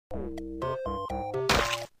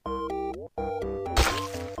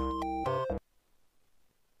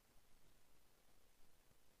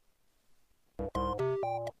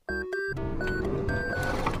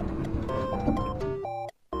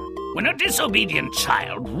a disobedient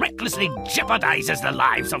child recklessly jeopardizes the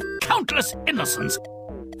lives of countless innocents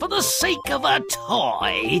for the sake of a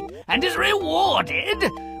toy and is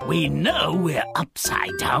rewarded, we know we're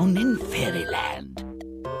upside down in fairyland.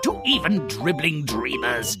 Do even dribbling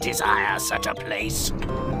dreamers desire such a place?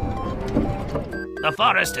 The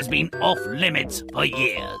forest has been off-limits for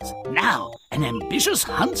years. Now, an ambitious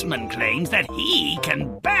huntsman claims that he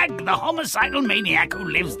can bag the homicidal maniac who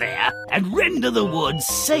lives there and render the woods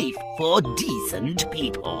safe for decent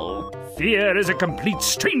people. Fear is a complete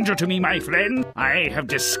stranger to me, my friend. I have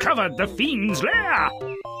discovered the fiend's lair.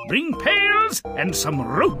 Bring pails and some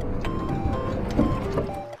rope.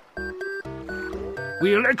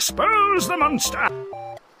 We'll expose the monster.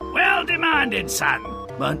 Well demanded, son.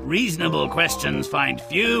 But reasonable questions find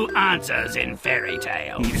few answers in fairy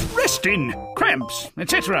tales. He's resting, cramps,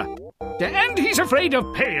 etc. And he's afraid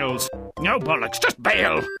of pails. No bollocks, just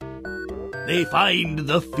bail. They find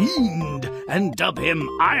the fiend and dub him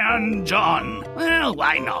Iron John. Well,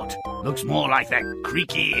 why not? Looks more like that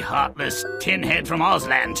creaky, heartless tin head from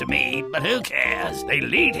Ozland to me, but who cares? They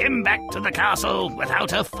lead him back to the castle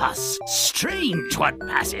without a fuss. Strange what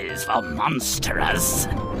passes for monstrous.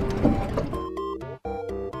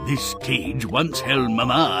 This cage once held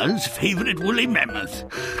Mamma's favorite woolly mammoth.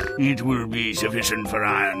 It will be sufficient for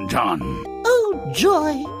Iron John. Oh,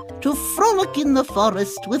 joy! To frolic in the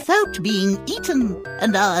forest without being eaten,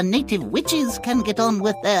 and our native witches can get on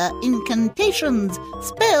with their incantations,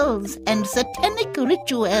 spells, and satanic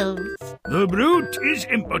rituals. The brute is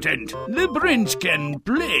impotent. The prince can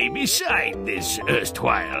play beside this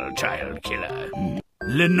erstwhile child killer.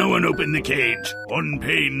 Let no one open the cage, on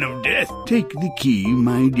pain of death. Take the key,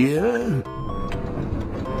 my dear.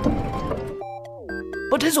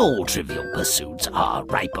 But as all trivial pursuits are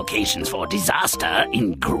ripe occasions for disaster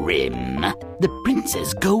in Grimm, the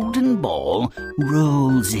prince's golden ball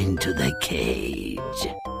rolls into the cage.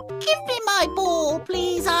 Give me my ball,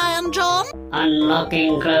 please, Iron John.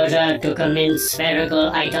 Unlocking closure to commence spherical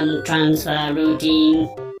item transfer routine.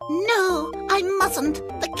 No, I mustn't.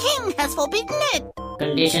 The king has forbidden it.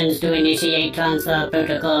 Conditions to initiate transfer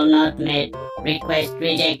protocol not met. Request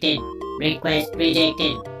rejected. Request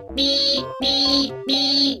rejected. Beep, beep,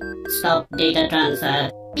 beep. Stop data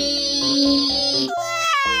transfer. Beep.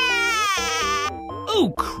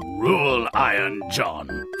 Oh, cruel Iron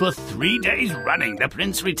John. For 3 days running, the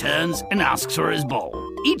prince returns and asks for his ball.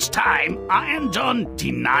 Each time, Iron John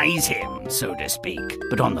denies him, so to speak.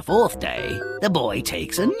 But on the 4th day, the boy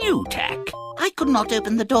takes a new tack. I could not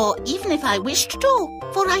open the door even if I wished to,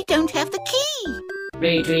 for I don't have the key.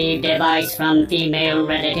 Retrieve device from female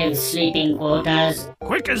relative's sleeping quarters.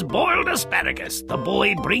 Quick as boiled asparagus, the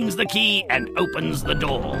boy brings the key and opens the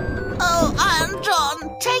door. Oh, Iron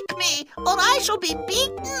John, take me, or I shall be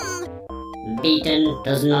beaten. Beaten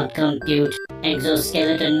does not compute.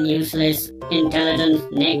 Exoskeleton useless. Intelligence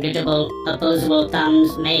negligible. Opposable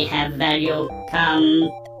thumbs may have value. Come.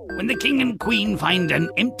 When the king and queen find an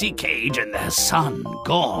empty cage and their son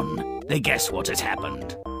gone, they guess what has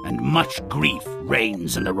happened. And much grief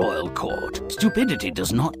reigns in the royal court. Stupidity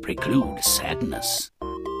does not preclude sadness.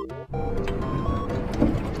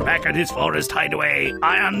 Back at his forest hideaway,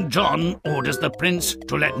 Iron John orders the prince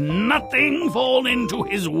to let nothing fall into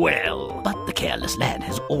his well. But the careless lad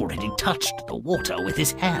has already touched the water with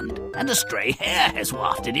his hand, and a stray hair has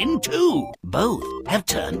wafted in too. Both have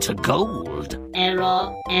turned to gold.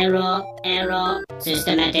 Error, error, error.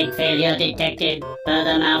 Systematic failure detected.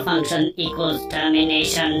 Further malfunction equals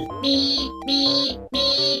termination. Beep, beep,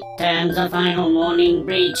 beep. Terms of final warning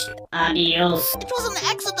breached. Adios. It was an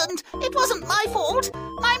accident. It wasn't my fault.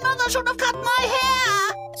 My mother should have cut my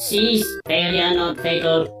hair. Cease. Failure not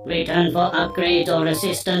fatal. Return for upgrades or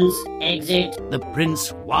assistance. Exit. The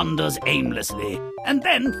prince wanders aimlessly and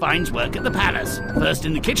then finds work at the palace, first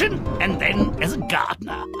in the kitchen and then as a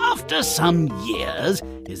gardener. After some years,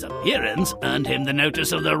 his appearance earned him the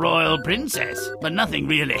notice of the royal princess, but nothing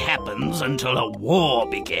really happens until a war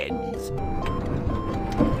begins.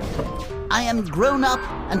 I am grown up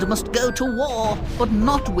and must go to war, but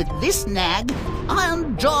not with this nag.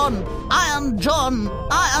 Iron John! Iron John!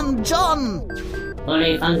 Iron John!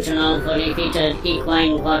 Fully functional, fully featured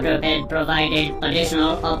equine quadruped provided.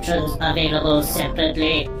 Additional options available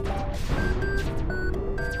separately.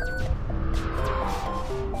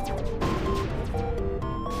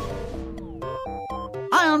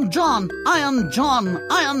 Iron John! Iron John!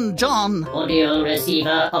 Iron John! Audio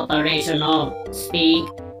receiver operational. Speak.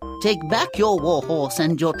 Take back your warhorse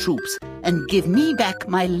and your troops, and give me back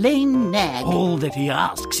my lame nag. All that he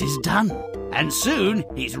asks is done, and soon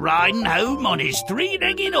he's riding home on his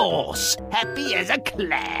 3-legged horse, happy as a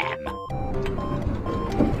clam.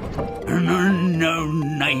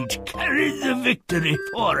 unknown knight carries the victory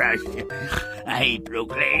for us. I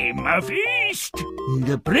proclaim a feast.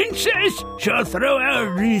 The princess shall throw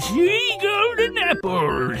out the 3 golden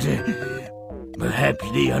apples.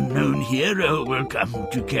 Perhaps the unknown hero will come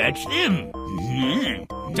to catch them.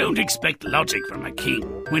 Don't expect logic from a king.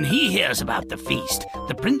 When he hears about the feast,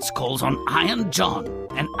 the prince calls on Iron John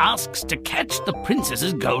and asks to catch the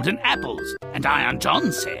princess's golden apples. And Iron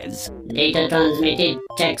John says, Data transmitted.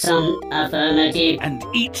 Checksum. Affirmative. and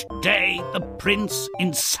each day the prince,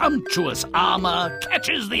 in sumptuous armor,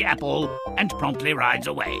 catches the apple and promptly rides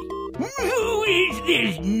away. Who is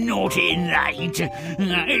this naughty knight?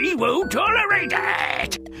 I won't tolerate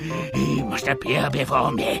it. He must appear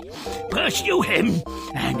before me. Pursue him,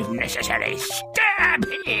 and if necessary, stab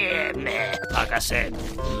him. Like I said,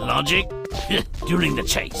 logic? During the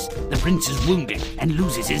chase, the prince is wounded and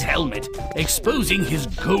loses his helmet, exposing his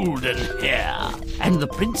golden hair. And the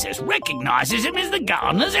princess recognizes him as the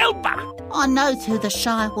gardener's helper. I knows who the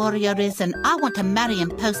shy warrior is, and I want to marry him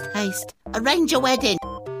post-haste. Arrange a wedding.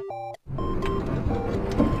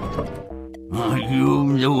 Are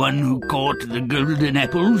you the one who caught the golden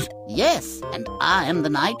apples? Yes, and I am the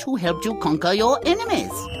knight who helped you conquer your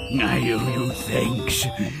enemies. I owe you thanks,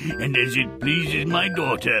 and as it pleases my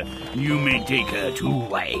daughter, you may take her to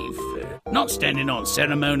wife. Not standing on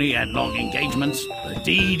ceremony and long engagements, the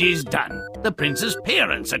deed is done. The prince's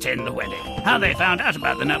parents attend the wedding. How they found out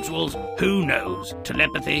about the nuptials, who knows?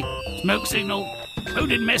 Telepathy, smoke signal,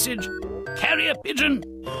 coded message, carrier pigeon,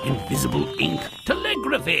 invisible ink,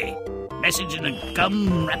 telegraphy, message in a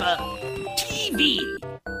gum wrapper, TV.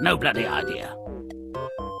 No bloody idea.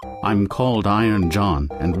 I'm called Iron John,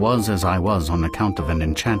 and was as I was on account of an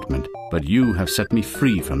enchantment, but you have set me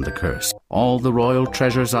free from the curse. All the royal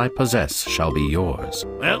treasures I possess shall be yours.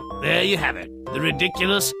 Well, there you have it. The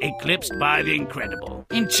ridiculous eclipsed by the incredible.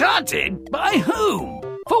 Enchanted by whom?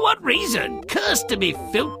 For what reason? Cursed to be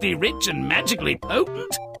filthy rich and magically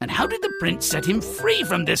potent? And how did the prince set him free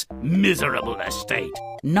from this miserable estate?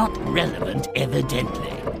 Not relevant,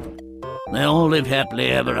 evidently. They'll all live happily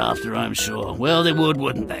ever after, I'm sure. Well, they would,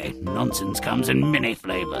 wouldn't they? Nonsense comes in many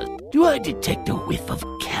flavors. Do I detect a whiff of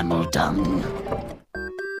camel dung?